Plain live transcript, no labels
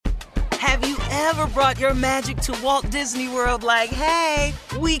Have you ever brought your magic to Walt Disney World like, hey,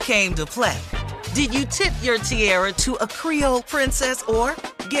 we came to play? Did you tip your tiara to a Creole princess or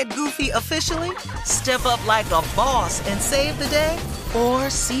get goofy officially? Step up like a boss and save the day? Or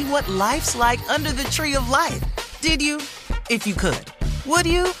see what life's like under the tree of life? Did you? If you could. Would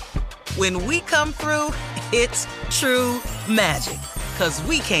you? When we come through, it's true magic. 'Cause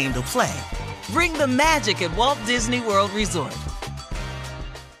we came to play. Bring the magic at Walt Disney World Resort.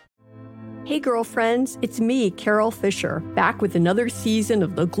 Hey girlfriends, it's me, Carol Fisher, back with another season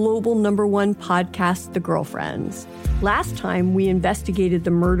of the global #1 podcast, The Girlfriends. Last time, we investigated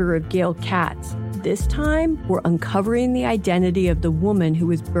the murder of Gail Katz. This time, we're uncovering the identity of the woman who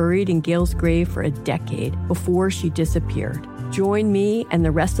was buried in Gail's grave for a decade before she disappeared. Join me and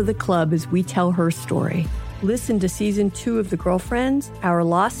the rest of the club as we tell her story. Listen to Season 2 of The Girlfriends, Our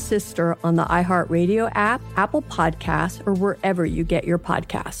Lost Sister on the iHeartRadio app, Apple Podcasts, or wherever you get your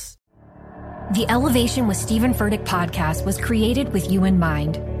podcasts. The Elevation with Stephen Furtick podcast was created with you in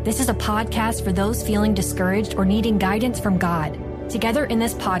mind. This is a podcast for those feeling discouraged or needing guidance from God. Together in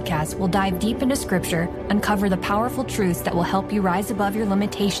this podcast, we'll dive deep into Scripture, uncover the powerful truths that will help you rise above your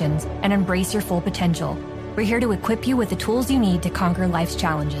limitations and embrace your full potential. We're here to equip you with the tools you need to conquer life's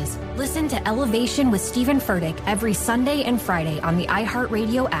challenges. Listen to Elevation with Stephen Furtick every Sunday and Friday on the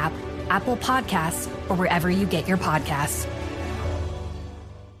iHeartRadio app, Apple Podcasts, or wherever you get your podcasts.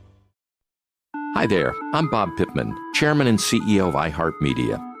 Hi there, I'm Bob Pittman, Chairman and CEO of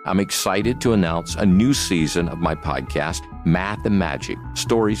iHeartMedia. I'm excited to announce a new season of my podcast, Math and Magic,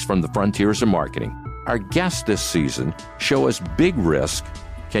 Stories from the Frontiers of Marketing. Our guests this season show us big risk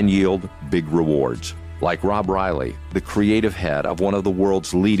can yield big rewards, like Rob Riley, the creative head of one of the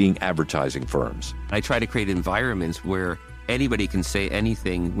world's leading advertising firms. I try to create environments where anybody can say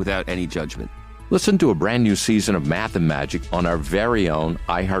anything without any judgment. Listen to a brand new season of Math and Magic on our very own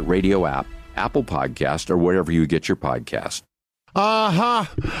iHeartRadio app, Apple Podcast, or wherever you get your podcast. I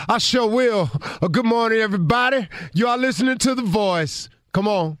sure will. Good morning, everybody. You are listening to The Voice. Come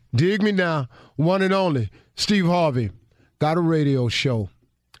on, dig me now. One and only, Steve Harvey. Got a radio show.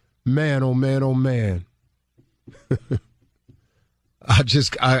 Man, oh man, oh man. I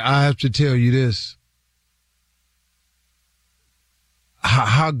have to tell you this.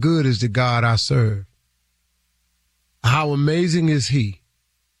 How good is the God I serve? How amazing is he?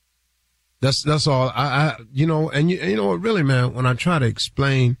 That's all. You know what, really, man, when I try to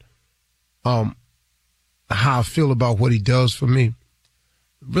explain how I feel about what he does for me,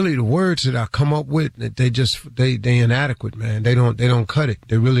 really the words that I come up with, they inadequate, man. They don't cut it.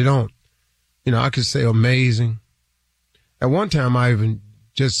 They really don't. You know, I could say amazing. At one time, I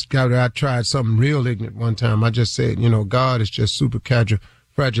tried something real ignorant one time. I just said, God is just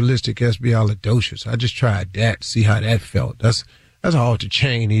fragilistic, espialidocious. I just tried that, see how that felt. That's how off the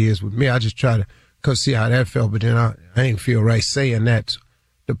chain he is with me. I just try to see how that felt, but then I ain't feel right saying that.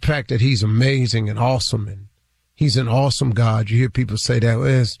 The fact that he's amazing and awesome, and he's an awesome God. You hear people say that. Well,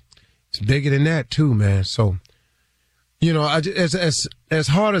 it's bigger than that too, man. So, as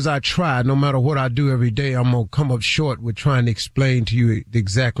hard as I try, no matter what I do every day, I'm going to come up short with trying to explain to you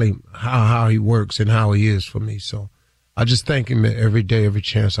exactly how he works and how he is for me. So I just thank him every day, every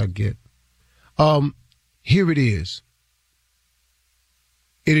chance I get. Here it is.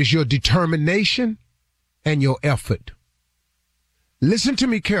 It is your determination and your effort. Listen to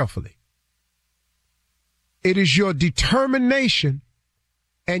me carefully. It is your determination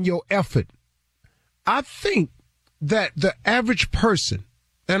and your effort. I think that the average person,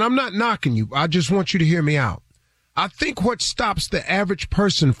 and I'm not knocking you, I just want you to hear me out. I think what stops the average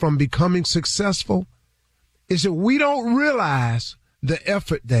person from becoming successful is that we don't realize the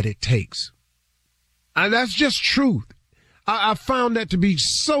effort that it takes. And that's just truth. I found that to be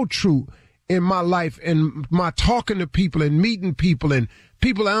so true in my life and my talking to people and meeting people and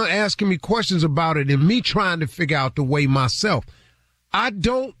people asking me questions about it and me trying to figure out the way myself. I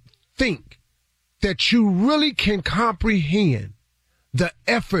don't think that you really can comprehend the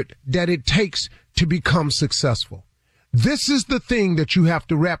effort that it takes to become successful. This is the thing that you have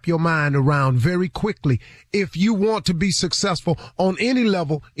to wrap your mind around very quickly if you want to be successful on any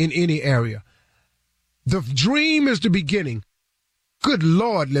level in any area. The dream is the beginning. Good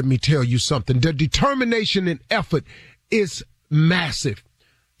Lord, let me tell you something. The determination and effort is massive.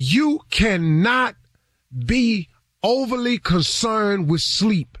 You cannot be overly concerned with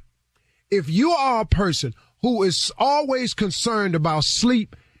sleep. If you are a person who is always concerned about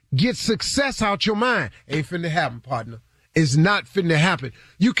sleep, get success out your mind. Ain't finna happen, partner. It's not finna happen.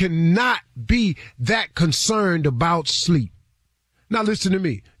 You cannot be that concerned about sleep. Now listen to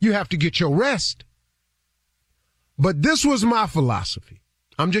me. You have to get your rest. But this was my philosophy.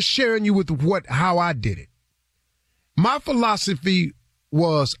 I'm just sharing you with how I did it. My philosophy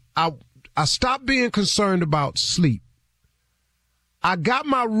was I stopped being concerned about sleep. I got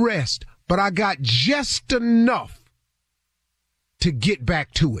my rest, but I got just enough to get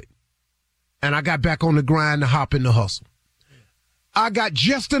back to it. And I got back on the grind to hop in the hustle. I got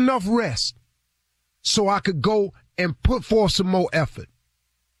just enough rest so I could go and put forth some more effort.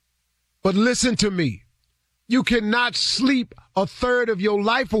 But listen to me. You cannot sleep a third of your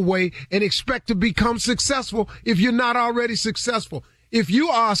life away and expect to become successful if you're not already successful. If you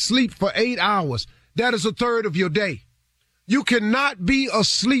are asleep for 8 hours, that is a third of your day. You cannot be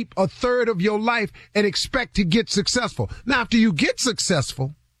asleep a third of your life and expect to get successful. Now, after you get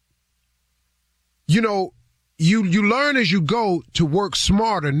successful, you learn as you go to work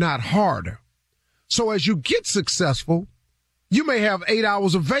smarter, not harder. So as you get successful, you may have 8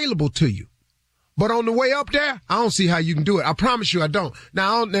 hours available to you. But on the way up there, I don't see how you can do it. I promise you I don't.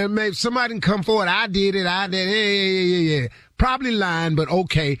 Now, maybe somebody can come forward. I did it. Yeah. Probably lying, but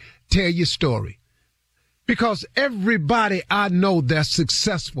okay, tell your story. Because everybody I know that's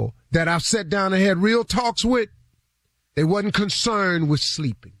successful, that I've sat down and had real talks with, they wasn't concerned with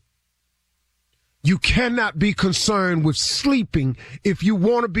sleeping. You cannot be concerned with sleeping if you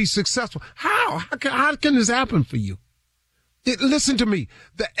want to be successful. How can this happen for you? Listen to me.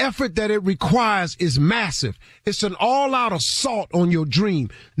 The effort that it requires is massive. It's an all-out assault on your dream.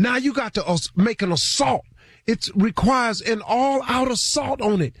 Now you got to make an assault. It requires an all-out assault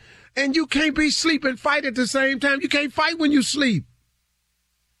on it. And you can't be sleep and fight at the same time. You can't fight when you sleep.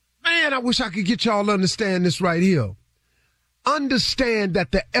 Man, I wish I could get y'all to understand this right here. Understand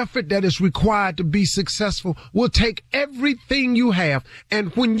that the effort that is required to be successful will take everything you have.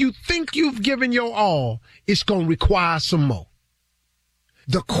 And when you think you've given your all, it's going to require some more.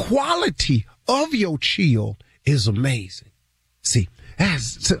 The quality of your chill is amazing. See,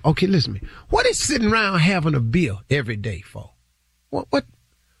 okay, listen to me. What is sitting around having a beer every day for? What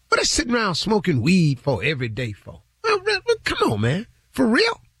is sitting around smoking weed for every day for? Well, come on, man. For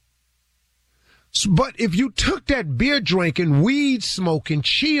real? But if you took that beer drinking, weed smoking,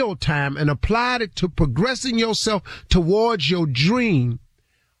 chill time and applied it to progressing yourself towards your dream,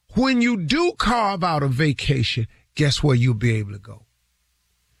 when you do carve out a vacation, guess where you'll be able to go?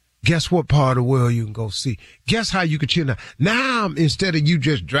 Guess what part of the world you can go see? Guess how you can chill now? Now, instead of you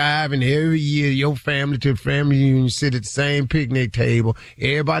just driving every year, your family to family reunion, sit at the same picnic table,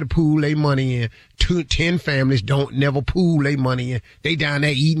 everybody pool their money in. 10 families don't never pool their money in. They down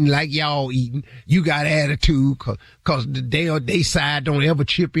there eating like y'all eating. You got attitude cause they side don't ever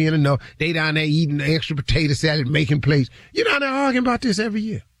chip in enough. They down there eating the extra potato salad, making plates. You down there arguing about this every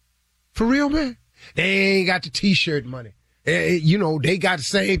year. For real, man? They ain't got the t-shirt money. They got the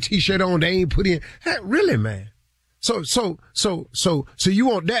same t-shirt on. They ain't put in. Hey, really, man. So you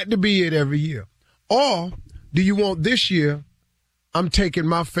want that to be it every year? Or do you want this year, I'm taking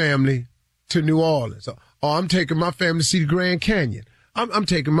my family to New Orleans, or I'm taking my family to see the Grand Canyon. I'm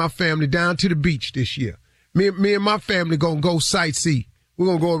taking my family down to the beach this year. Me and my family gonna go sightsee. We're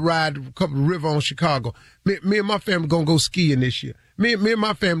gonna go ride a couple of river on Chicago. Me and my family gonna go skiing this year. Me and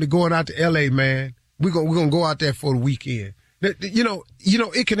my family going out to L.A., man. We're gonna go out there for the weekend. You know,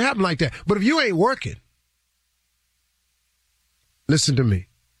 it can happen like that. But if you ain't working, listen to me.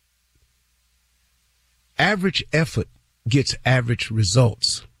 Average effort gets average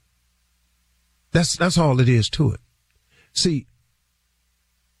results. That's all it is to it. See,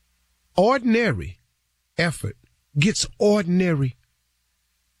 ordinary effort gets ordinary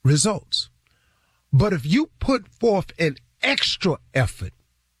results. But if you put forth an extra effort,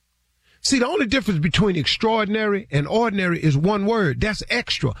 see, the only difference between extraordinary and ordinary is one word. That's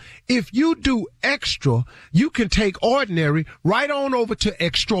extra. If you do extra, you can take ordinary right on over to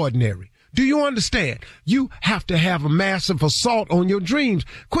extraordinary. Do you understand? You have to have a massive assault on your dreams.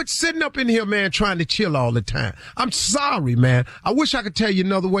 Quit sitting up in here, man, trying to chill all the time. I'm sorry, man. I wish I could tell you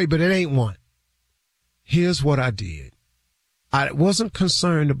another way, but it ain't one. Here's what I did. I wasn't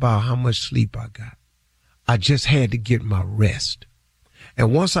concerned about how much sleep I got. I just had to get my rest.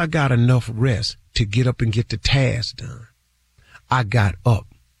 And once I got enough rest to get up and get the task done, I got up.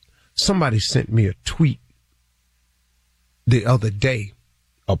 Somebody sent me a tweet the other day,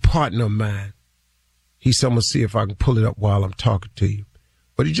 a partner of mine. He said, I'm going to see if I can pull it up while I'm talking to you.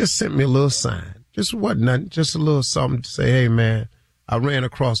 But he just sent me a little sign. Just wasn't nothing, just a little something to say, hey, man, I ran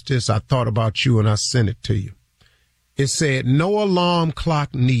across this. I thought about you and I sent it to you. It said, no alarm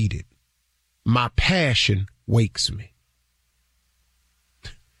clock needed. My passion wakes me.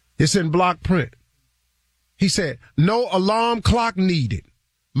 It's in block print. He said, no alarm clock needed.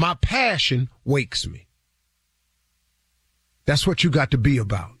 My passion wakes me. That's what you got to be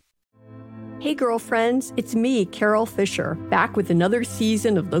about. Hey girlfriends, it's me, Carol Fisher, back with another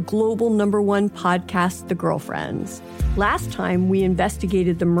season of the global #1 podcast, The Girlfriends. Last time, we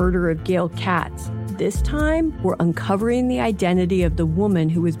investigated the murder of Gail Katz. This time, we're uncovering the identity of the woman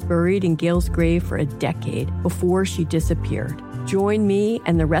who was buried in Gail's grave for a decade before she disappeared. Join me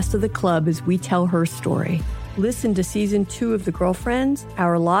and the rest of the club as we tell her story. Listen to Season 2 of The Girlfriends,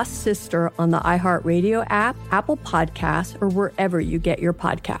 Our Lost Sister on the iHeartRadio app, Apple Podcasts, or wherever you get your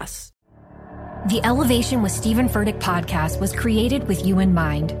podcasts. The Elevation with Stephen Furtick podcast was created with you in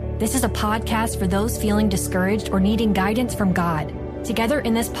mind. This is a podcast for those feeling discouraged or needing guidance from God. Together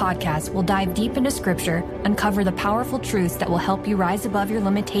in this podcast, we'll dive deep into scripture, uncover the powerful truths that will help you rise above your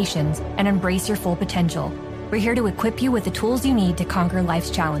limitations and embrace your full potential. We're here to equip you with the tools you need to conquer life's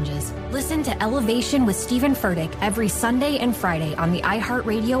challenges. Listen to Elevation with Stephen Furtick every Sunday and Friday on the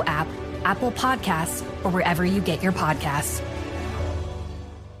iHeartRadio app, Apple Podcasts, or wherever you get your podcasts.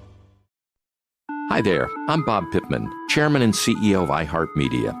 Hi there, I'm Bob Pittman, Chairman and CEO of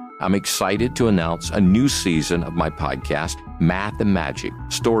iHeartMedia. I'm excited to announce a new season of my podcast, Math and Magic,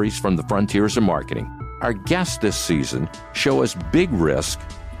 Stories from the Frontiers of Marketing. Our guests this season show us big risk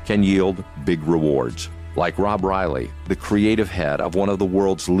can yield big rewards, like Rob Riley, the creative head of one of the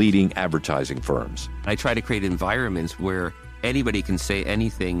world's leading advertising firms. I try to create environments where anybody can say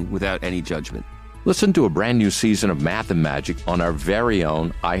anything without any judgment. Listen to a brand new season of Math and Magic on our very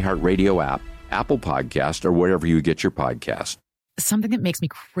own iHeartRadio app, Apple Podcast, or wherever you get your podcast. Something that makes me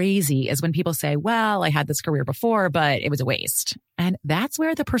crazy is when people say, well, I had this career before, but it was a waste. And that's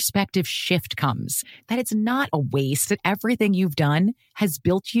where the perspective shift comes, that it's not a waste, that everything you've done has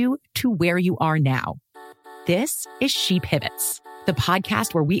built you to where you are now. This is She Pivots, the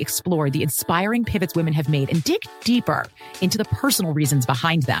podcast where we explore the inspiring pivots women have made and dig deeper into the personal reasons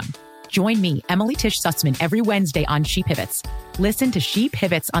behind them. Join me, Emily Tish Sussman, every Wednesday on She Pivots. Listen to She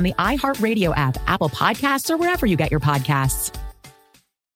Pivots on the iHeartRadio app, Apple Podcasts, or wherever you get your podcasts.